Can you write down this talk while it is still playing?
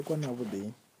Kona vhuḓi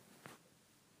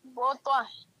Botwa.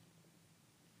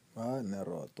 ne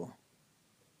roto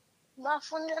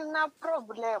Bafune na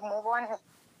problem ubone.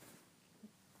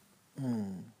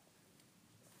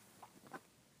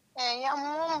 Ya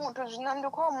muthu zwino ndi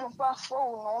khou mufha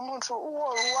founu muthu u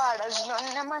wo lwala zwino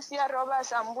nṋe masiari o vha a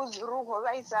sa mbudzi uri u khou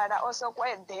vhaisala o sokou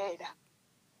eḓela.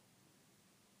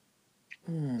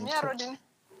 Rodini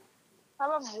a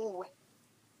vha vuwe.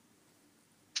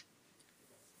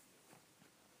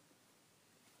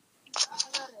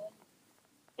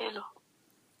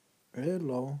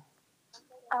 Hello.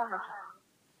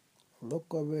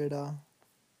 Lokovhela.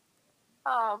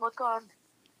 Botwani.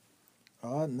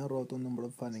 Nṋe roto nombolo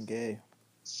pfani ngeyo.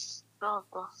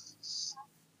 Roto.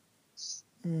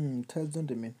 Thaidzo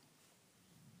ndi mini?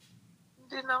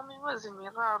 Ndi na miṅwedzi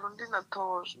miraru ndi na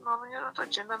ṱhoho zwino ri no tou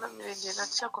dzhena na milenzhe na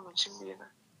thi tsha kona u tshimbila.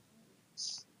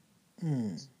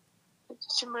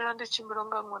 Ndi tshimbila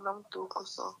nga ṅwana muṱuku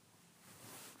so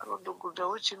ro ḓo guda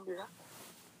u tshimbila.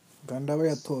 Nga ndavha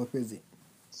ya ṱhoho fhedzi?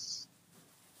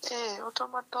 O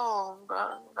thoma ṱhoho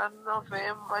nga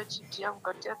November tshi dzhia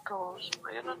vhukati ha ṱhoho zwino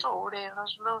yo no tou hulela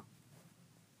zwino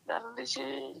ndari ndi tshi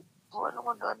vuwa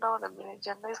ḽiṅwe ḓuvha nda wana milenzhe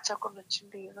yanga i si tsha kona u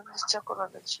tshimbila ndi si tsha kona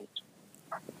na tshithu.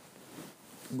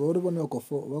 Ngori vhone vha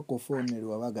khou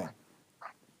founeliwa vha gai?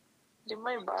 Ndi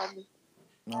Maibani.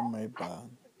 Na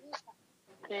Maibani.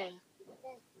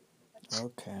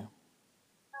 Okay.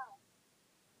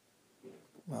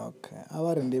 A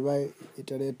vha ri ndi vha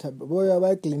itele vho ya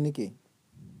vha kiḽiniki?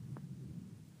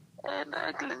 Nda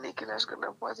ya kiḽiniki nda swika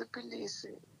nda fhiwa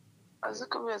dziphilisi a dzi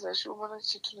khou vhuya dza shuma na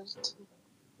tshithu na tshithihi.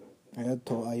 Ya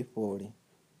ṱhoho a i fholi?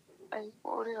 A i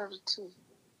fholi na luthihi.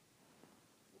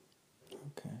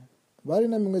 Okay. Vha ri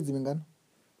na miṅwedzi mingana?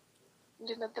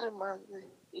 Ndi na 3 months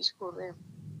i tshi khou rema.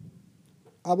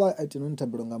 A vha a tinoni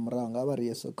thabelo nga murahu nga vha ri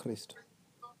Yesu Kristo.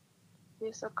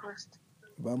 Yesu Kristo.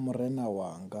 Vha murena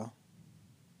wanga.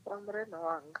 Vha murena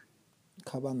wanga.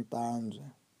 Kha vha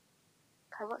nṱanzwe.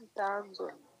 Kha vha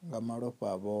nṱanzwe. Nga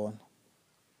malofha a vhone.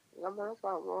 Nga malofha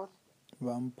a vhone.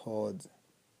 Vha mphodze.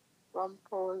 Vha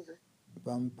mphodze.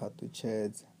 Vha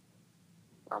mphaṱutshedze.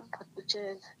 Vha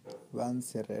mphaṱutshedze. Vha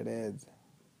ntsireledze.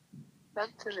 Vha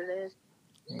ntsireledze.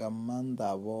 Nga maanḓa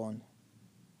a vhone.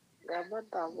 Nga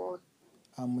maanḓa a vhone.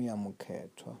 A muya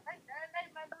mukhethwa.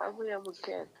 A muya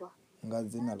mukhethwa. Nga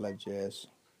dzina ḽa Jesu.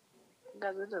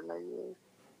 Nga dzina ḽa Yesu.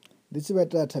 Ndi tshi vha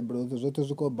itela thabelo zwoṱhe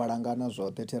zwi khou balangana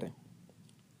zwoṱhe thiri.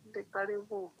 Ndi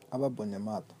kalibu. A vha bonye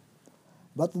maṱo.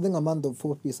 Vha ṱoḓe nga maanḓa u pfha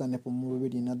u fhisa hanefho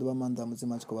muvhilini a ḓovha maanḓa a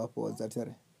mudzimu a tshi khou vha fhodza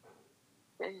thiri.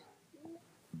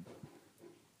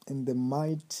 In the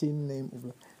mighty name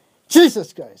of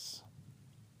Jesus Christ,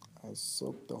 I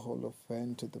soak the whole of her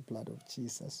into the blood of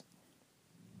Jesus,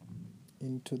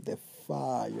 into the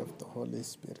fire of the Holy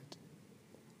Spirit.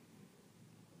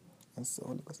 And so,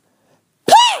 Holy Ghost,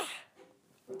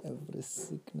 every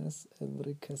sickness,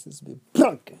 every curse be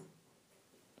broken.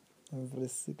 Every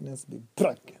sickness be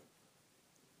broken.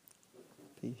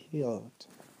 Be healed.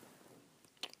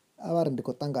 A vha ri ndi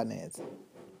khou ṱanganedza.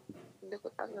 Ndi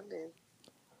khou ṱanganedza.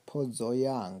 Phodzo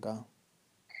yanga.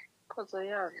 Phodzo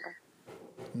yanga.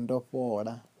 Ndo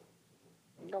fhola.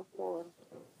 Ndo fhola.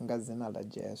 Nga dzina ḽa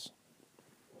Jesu.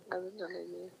 Nga dzina ḽa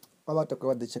Yesu. A vha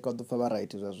takuwe vha ḓi tsheka u ḓo pfa vha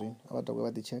right zwa zwino. A vha takuwe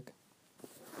vha ḓi tsheka.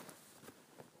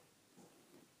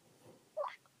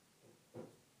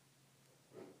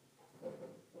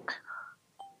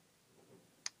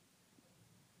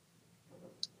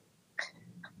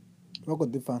 Vha khou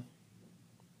ḓi pfa?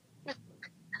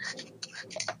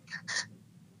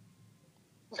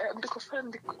 Ndi khou pfa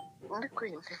ndi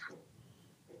khwine.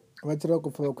 Vha tshi ri vha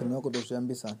khou pfa vha khwine vha khou tou zwi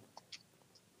ambisana.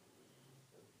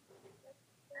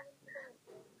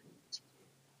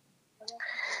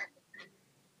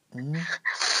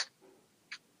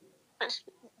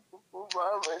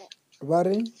 Vha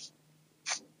ri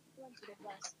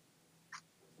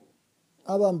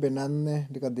a vha ambe na nṋe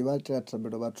ndi kha ḓi vha itela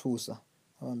thabelo vha thusa.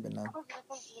 A vha ambe na nṋe.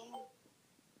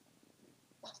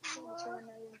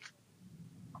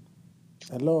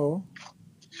 Hello.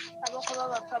 A vha khou vha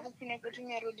vha pfa vhukhwine fhethu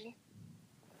Nyarodi.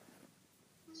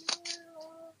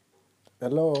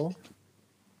 Hello.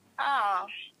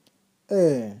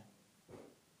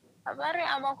 Vha ri a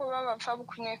vha khou vha vha pfa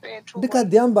vhukhwine fhethu. Ndi kha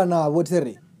ḓi amba navho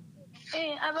thiri.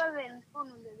 A vha vhe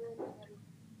founu ndevhele.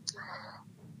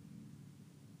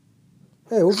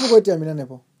 Hu pfi khou itea mini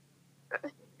hanefho?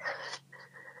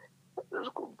 Zwi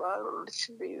khou bala ndi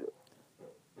tshimbila.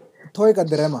 Ṱhoho i kha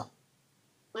ḓi rema?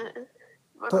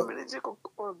 Vha milenzhe khou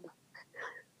konḓa.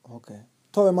 Okay.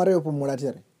 Ṱhoho mara yo fhumula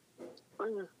thiri?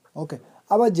 Okay.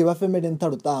 A vha dzhie vha femele nṱha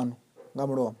luṱanu nga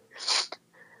mulomo.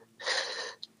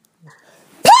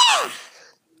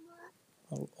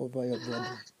 all over your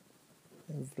body.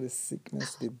 Every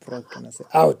sickness be broken. I say,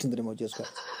 out in the name of Jesus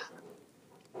Christ.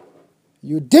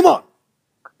 You demon!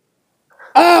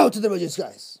 Out in the name of Jesus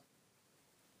Christ.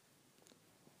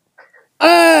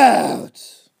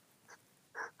 Out!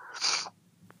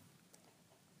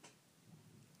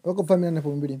 Wako family na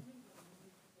pombili.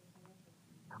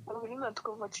 Muvili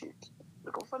tukova chiti.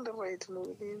 Ndikufanda kwaiti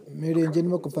muvili. Miri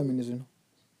njeni wako family zino.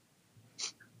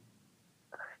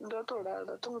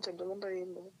 Ndatolala tumuchenda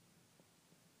ndaimba.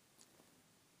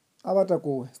 Abata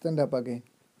kuwe, stand up again.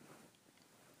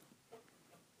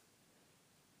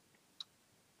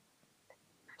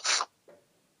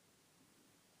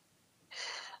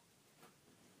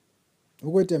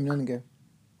 Ukwete mnani ke?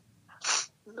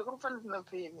 Ndikufanda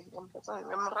ndinapeni. Ngampatsa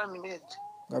ngamramineji.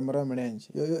 Ngamramineji.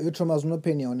 Yo trauma zino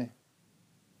pain yaone.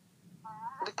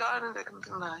 Ndikani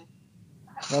ndikindinayi.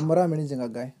 Ngamramineji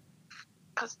ngagai.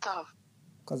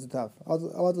 Kazitafu.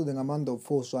 Awatu de ngamanda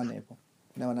force wanepo.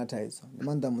 Na wanataizo.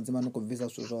 Ngamanda muzima nokuvisa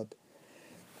zozote.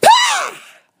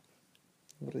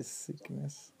 Every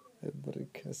sickness, every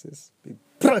curses be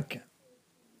broken.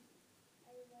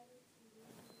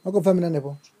 Wako family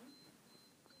nanepo?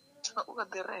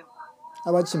 Ukadereva.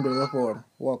 Abachimbele bapora,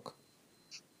 walk.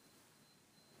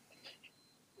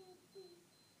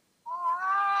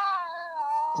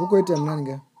 Ukwete mnani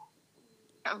ke?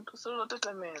 Ndikusola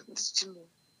tatamela ndichimbila.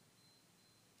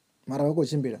 Mara wako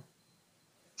chimbila?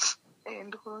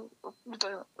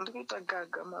 Ndikuita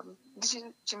gaga mama.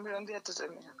 Ndichimbila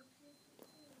ndiyatatamela.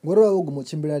 Ngoro wawo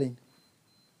gumuchimbila lini?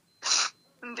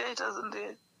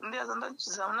 Ndiyaza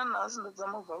ndachizamuna nasi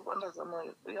ndadzamubva kwandazama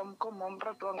ya mukoma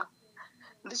wamuratu wanga.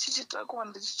 Ndichichitakuwa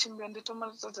ndichichimbila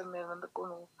nditoma tatamela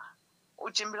ndikona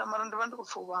uchimbila mara ndiva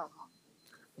ndikupfuvava.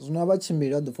 Zuna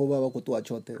abachimbila dufova wakutuwa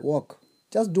chote. Walk.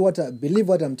 Just do believe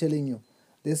what I'm telling you.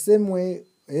 The same way,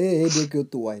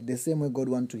 the same way God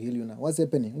wants to heal you now. What's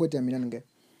happening? Ngoti ya minani nge?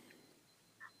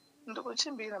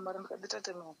 Ndikuchimbila mara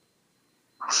ndikaditatamela.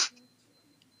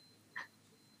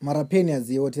 Mara pain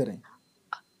yaziyo tere?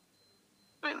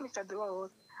 Pain ikadiwa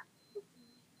hote.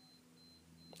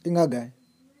 Ingagai?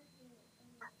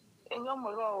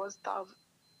 Ingamulwa hote tavu.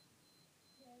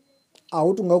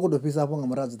 Autunga kudopisa hapo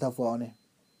ngamarazi tafu waone.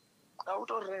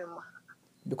 Autorema.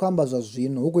 Ndikwamba zwa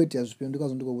zvino, huko iti ya zvipio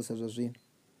ndikazo ndikobusa zwa zvino.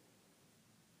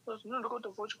 Zvino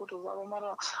ndikotovochi kutovava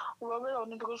mara uvavela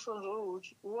unendikosvonzoro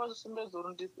huchi. Uwazisimbedzoro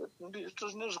ndito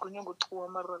zvine zvikunyangotuwa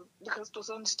mara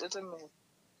ndikasitosa ndichitatamela.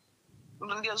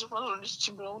 Ndiyazvifanira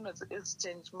ndichichimbila unadzi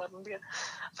exchange mara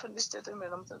ndiyafa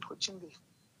ndichitatamela musa ndikochimbila.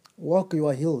 Walk, you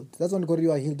are healed. That's when God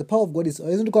you are healed. The power of God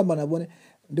isn't kwamba nabone.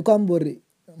 Ndikwambori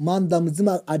manda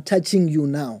mzima are touching you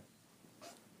now.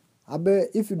 Abe,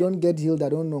 if you don't get healed, I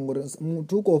don't know.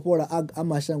 Mtuko pora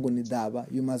amashango ni daba,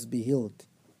 you must be healed.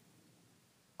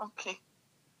 Okay.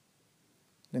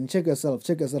 Then check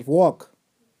yourself. Walk.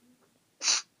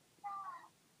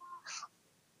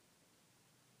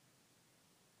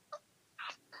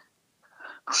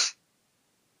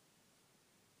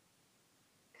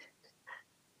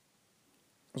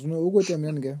 Zino uko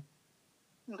temya nge?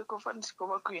 Ndikofa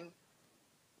ndikoba queen.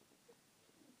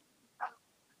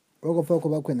 Uko fa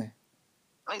kuba kwene?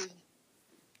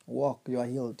 Walk, you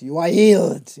are healed. You are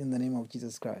healed in the name of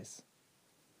Jesus Christ.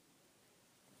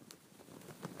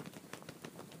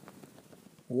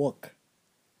 Walk.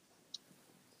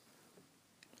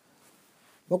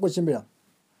 Wako chimbira?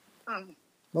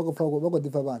 Wako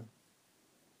difa bani?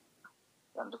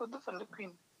 Ndiko difa ndi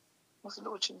queen. Musi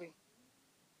ndiko chimbira.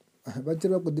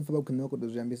 Bachira wako difa bakwene wako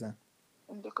dozuyambisa?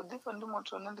 Ndiko difa ndi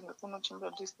moto wana ndingakona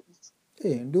chimbira distance.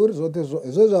 Nduri zote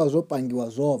zo zopangiwa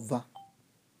zobva.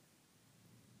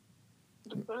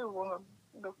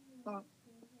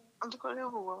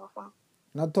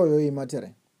 Na toyo ima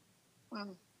tere?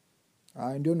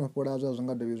 Ndio nopora zwa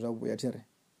zvingadovi zvabuya tere?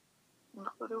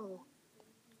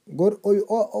 God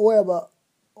weba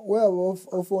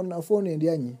phone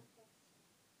ndiyanyi?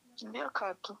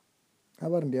 Ndiyakatu.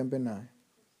 Avari ndiyambe naye.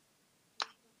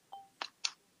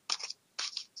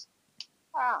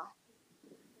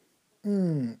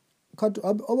 Katu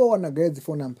oba wana guys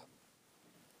phone number?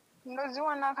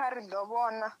 Ndoziwana kari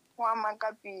dobona wa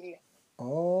makapile.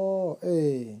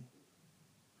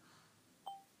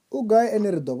 Ugai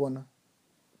ene ridobona?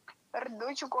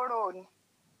 Rido chikoloni.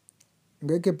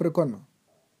 Ngeke prekono?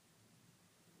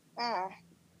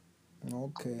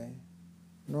 Okay.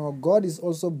 No, God is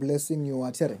also blessing you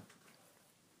atere.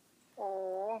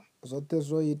 Zote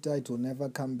zoita, it will never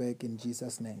come back in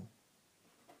Jesus' name.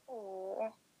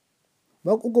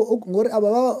 Ngori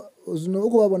aba zino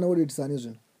uko babona uri tsani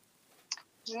zvino.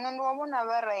 Zvino ndobona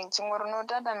varank ngori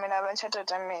notatamela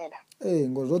vachatatamela.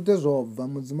 Ngo zote zobva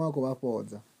mudzima wako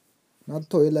vapodza. na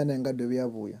ṱhoho heiḽani nga dovhi ya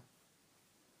vhuya.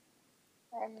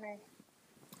 Amen.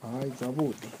 Hayi,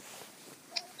 zwavhuḓi.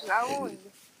 Zwavhuḓi.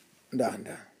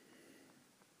 Ndaa.